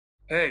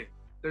hey,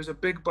 there's a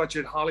big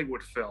budget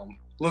Hollywood film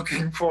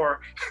looking for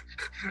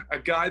a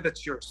guy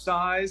that's your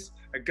size,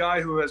 a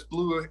guy who has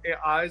blue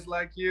eyes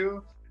like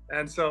you.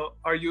 And so,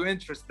 are you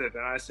interested?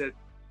 And I said,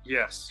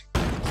 yes.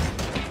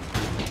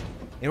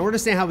 In order to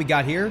understand how we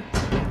got here,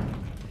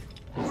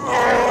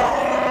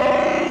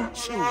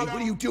 Chewie,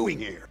 what are you doing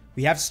here?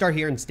 we have to start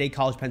here in State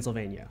College,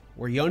 Pennsylvania,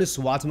 where Joonas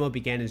Suotamo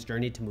began his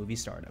journey to movie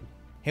stardom.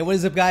 Hey, what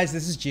is up guys?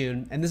 This is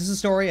Joon, and this is a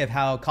story of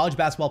how college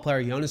basketball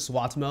player Joonas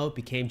Suotamo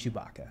became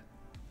Chewbacca.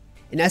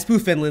 In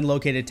Espoo, Finland,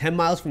 located 10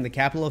 miles from the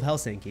capital of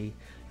Helsinki,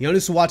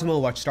 Joonas Suotamo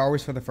watched Star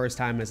Wars for the first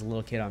time as a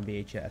little kid on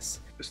VHS.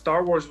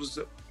 Star Wars was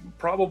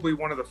probably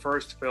one of the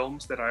first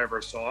films that I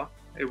ever saw.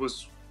 It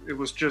was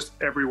just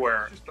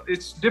everywhere.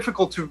 It's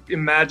difficult to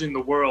imagine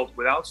the world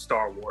without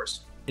Star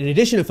Wars. In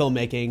addition to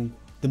filmmaking,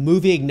 the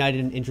movie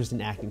ignited an interest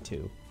in acting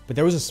too. But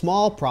there was a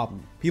small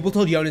problem. People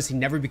told Joonas he'd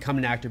never become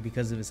an actor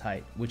because of his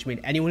height, which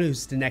made anyone who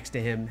stood next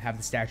to him have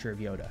the stature of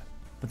Yoda.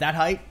 But that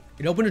height,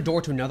 it opened a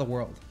door to another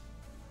world: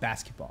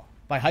 basketball.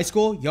 By high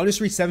school, Joonas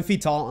reached 7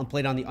 feet tall and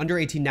played on the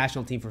under-18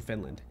 national team for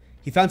Finland.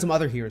 He found some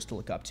other heroes to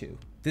look up to,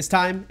 this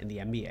time in the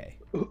NBA.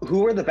 Who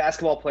were the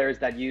basketball players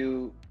that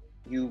you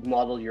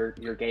modeled your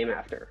game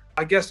after?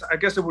 I guess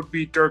it would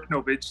be Dirk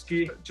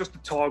Nowitzki, just the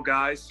tall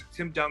guys,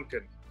 Tim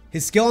Duncan.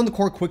 His skill on the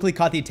court quickly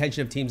caught the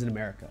attention of teams in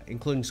America,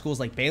 including schools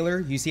like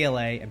Baylor,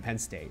 UCLA, and Penn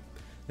State.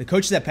 The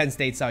coaches at Penn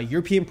State saw a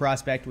European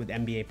prospect with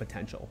NBA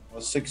potential. A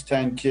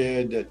 6'10"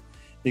 kid that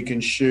he can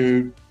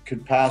shoot,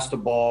 could pass the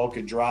ball,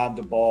 could drive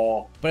the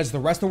ball. But as the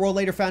rest of the world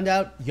later found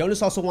out,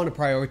 Joonas also wanted to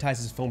prioritize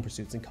his film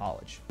pursuits in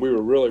college. We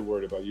were really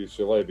worried about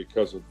UCLA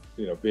because of,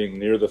 being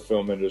near the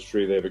film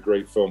industry. They have a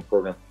great film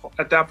program.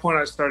 At that point,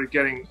 I started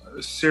getting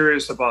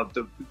serious about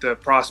the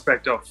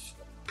prospect of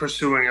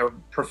pursuing a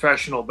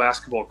professional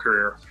basketball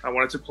career. I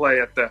wanted to play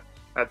at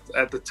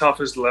the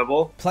toughest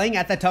level. Playing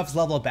at that toughest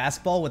level of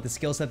basketball with the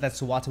skill set that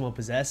Suotamo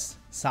possessed,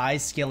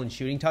 size, skill, and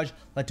shooting touch,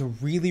 led to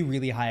really,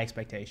 really high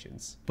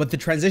expectations. But the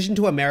transition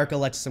to America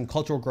led to some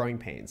cultural growing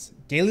pains.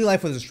 Daily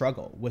life was a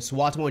struggle, with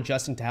Suotamo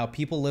adjusting to how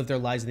people live their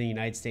lives in the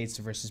United States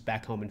versus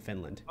back home in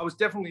Finland. I was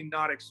definitely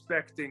not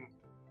expecting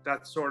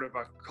that sort of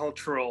a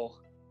cultural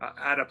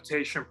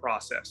adaptation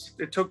process.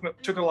 It took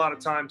a lot of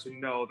time to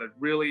know that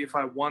really, if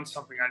I want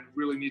something, I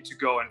really need to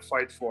go and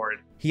fight for it.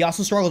 He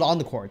also struggled on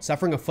the court,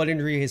 suffering a foot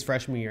injury his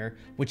freshman year,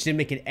 which didn't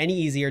make it any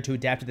easier to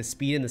adapt to the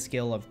speed and the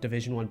skill of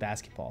Division I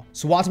basketball.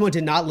 Suotamo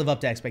did not live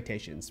up to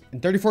expectations. In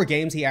 34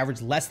 games, he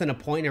averaged less than a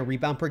point and a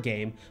rebound per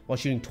game while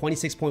shooting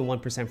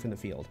 26.1% from the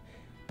field.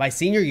 By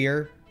senior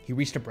year, he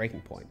reached a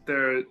breaking point.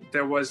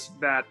 There was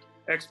that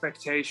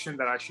expectation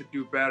that I should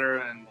do better,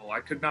 and I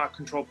could not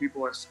control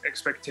people's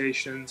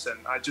expectations, and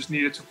I just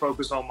needed to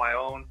focus on my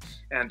own.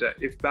 And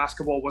if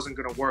basketball wasn't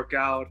going to work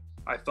out,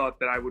 I thought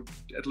that I would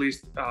at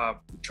least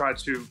try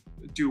to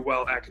do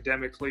well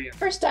academically.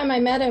 First time I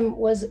met him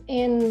was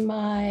in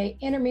my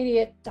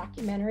intermediate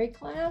documentary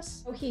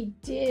class. He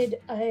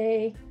did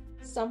a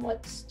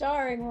somewhat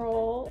starring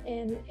role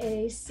in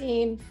a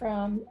scene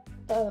from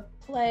the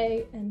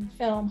play and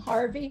film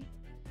Harvey,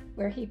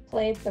 where he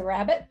played the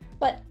rabbit,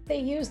 but they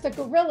used the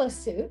gorilla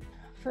suit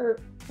for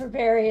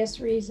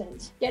various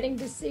reasons. Getting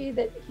to see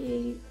that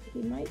he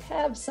might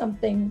have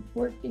something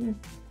working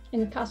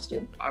in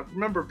costume. I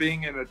remember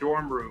being in a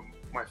dorm room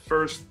my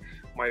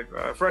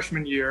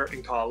freshman year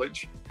in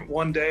college.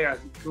 One day I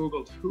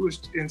Googled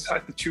who's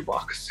inside the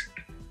Chewbacca suit.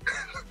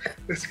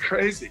 It's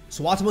crazy.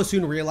 Suotamo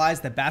soon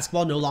realized that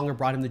basketball no longer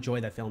brought him the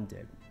joy that film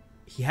did.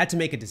 He had to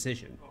make a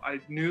decision. I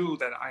knew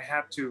that I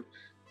had to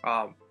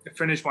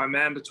finish my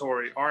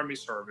mandatory army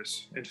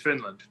service in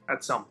Finland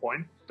at some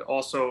point.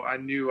 Also, I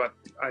knew I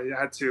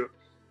had to,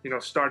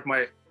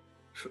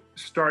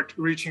 start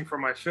reaching for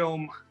my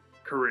film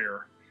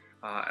career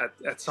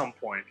at some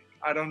point.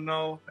 I don't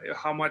know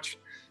how much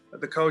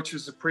the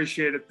coaches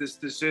appreciated this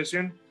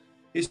decision.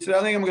 He said,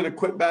 I think I'm going to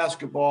quit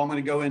basketball. I'm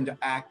going to go into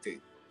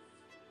acting.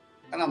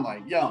 And I'm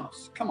like,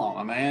 Joonas, come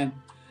on, man.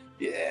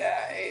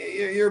 Yeah,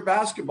 you're a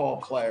basketball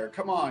player.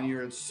 Come on,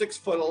 you're a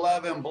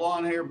 6'11",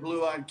 blonde-haired,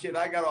 blue-eyed kid.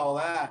 I got all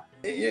that.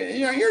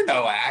 You're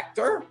no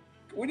actor.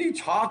 What are you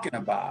talking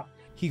about?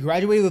 He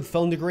graduated with a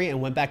film degree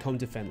and went back home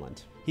to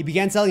Finland. He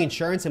began selling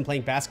insurance and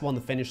playing basketball in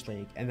the Finnish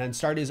league, and then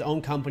started his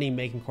own company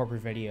making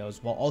corporate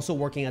videos while also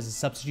working as a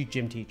substitute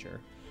gym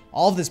teacher.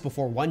 All of this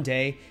before one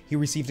day, he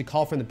received a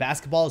call from the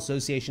Basketball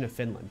Association of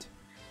Finland.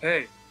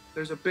 Hey,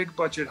 there's a big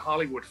budget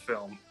Hollywood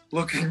film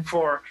looking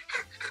for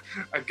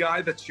a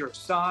guy that's your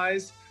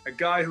size, a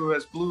guy who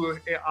has blue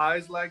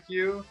eyes like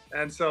you.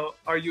 And so,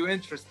 are you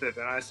interested?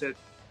 And I said,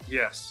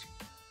 yes,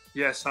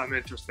 I'm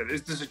interested.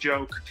 Is this a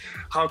joke?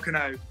 How can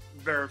I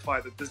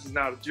verify that this is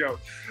not a joke?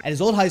 At his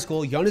old high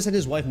school, Joonas and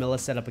his wife Milla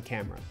set up a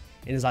camera.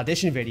 In his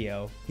audition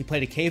video, he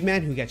played a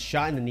caveman who gets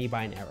shot in the knee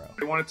by an arrow.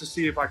 I wanted to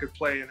see if I could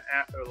play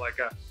like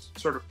a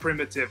sort of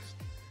primitive,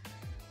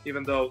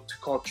 even though to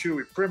call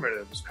Chewie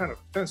primitive is kind of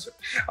offensive.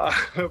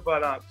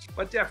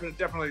 But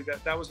definitely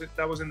that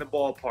was in the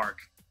ballpark.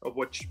 of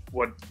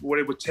what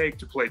it would take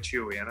to play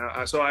Chewie.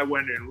 And so I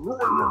went in,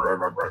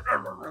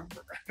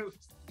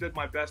 did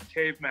my best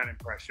caveman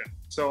impression.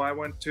 So I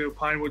went to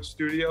Pinewood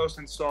Studios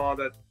and saw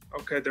that,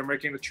 okay, they're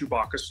making the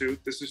Chewbacca suit.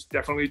 This is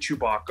definitely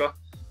Chewbacca.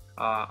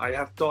 I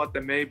have thought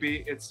that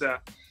maybe it's a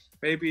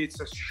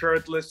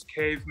shirtless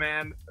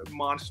caveman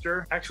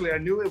monster. Actually, I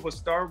knew it was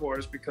Star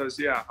Wars because,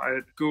 yeah, I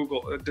had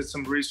Googled, did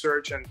some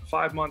research, and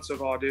 5 months of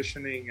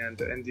auditioning, and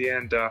in the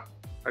end,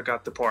 I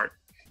got the part.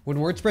 When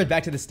word spread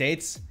back to the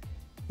States,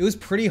 it was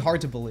pretty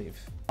hard to believe.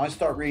 I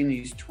start reading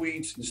these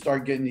tweets and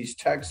start getting these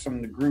texts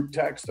from the group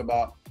text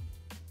about,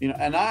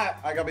 and I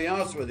gotta be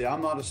honest with you,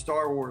 I'm not a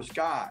Star Wars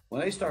guy.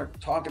 When they start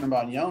talking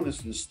about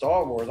Joonas and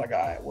Star Wars, I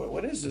go,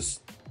 what is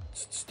this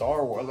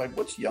Star Wars? Like,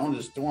 what's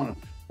Joonas doing?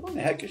 What in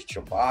the heck is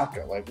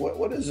Chewbacca? Like,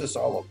 what is this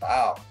all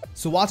about?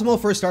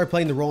 Suotamo first started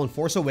playing the role in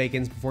Force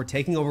Awakens before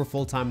taking over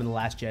full-time in The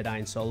Last Jedi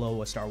and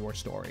Solo: A Star Wars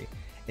Story.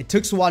 It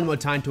took Suotamo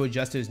time to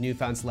adjust to his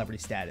newfound celebrity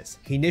status.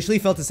 He initially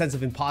felt a sense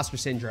of imposter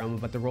syndrome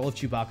about the role of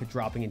Chewbacca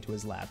dropping into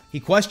his lap. He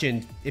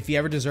questioned if he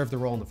ever deserved the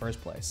role in the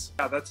first place.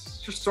 Yeah, that's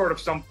just sort of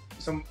some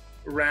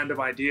random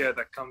idea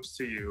that comes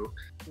to you.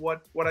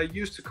 What I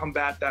used to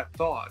combat that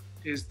thought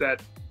is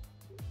that,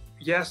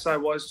 yes, I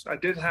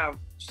did have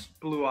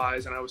blue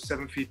eyes and I was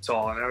 7 feet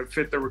tall and I would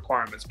fit the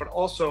requirements, but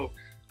also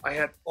I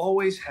had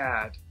always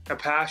had a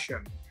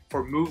passion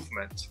for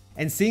movement.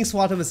 And seeing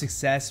Suotamo's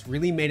success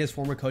really made his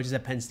former coaches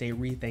at Penn State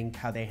rethink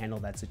how they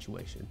handled that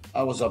situation.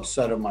 I was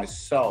upset at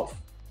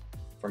myself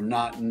for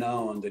not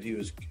knowing that he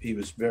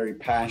was very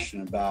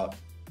passionate about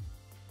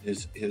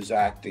his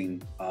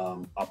acting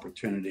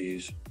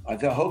opportunities. I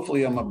thought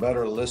hopefully I'm a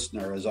better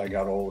listener as I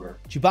got older.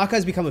 Chewbacca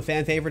has become a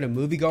fan favorite of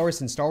moviegoers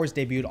since Star Wars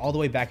debuted all the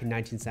way back in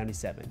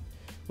 1977.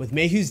 With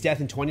Mayhew's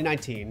death in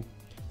 2019,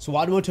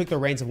 Suotamo took the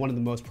reins of one of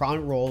the most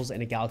prominent roles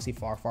in a galaxy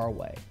far, far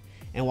away.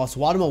 And while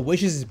Suotamo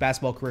wishes his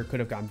basketball career could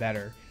have gone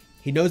better,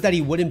 he knows that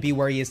he wouldn't be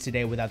where he is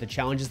today without the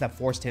challenges that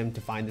forced him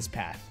to find this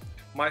path.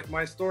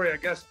 My story, I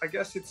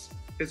guess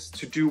it's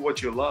to do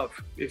what you love.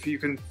 If you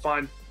can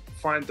find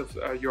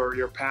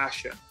your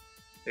passion,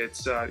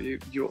 it's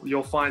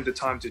you'll find the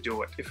time to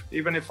do it.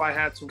 Even if I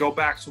had to go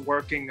back to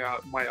working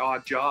my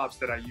odd jobs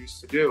that I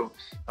used to do,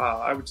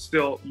 I would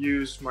still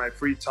use my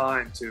free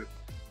time to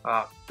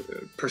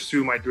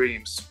pursue my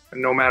dreams,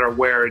 no matter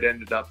where it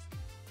ended up.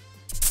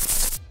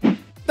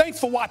 Thanks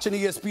for watching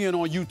ESPN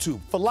on YouTube.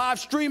 For live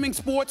streaming,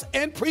 sports,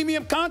 and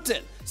premium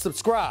content,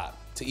 subscribe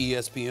to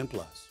ESPN+.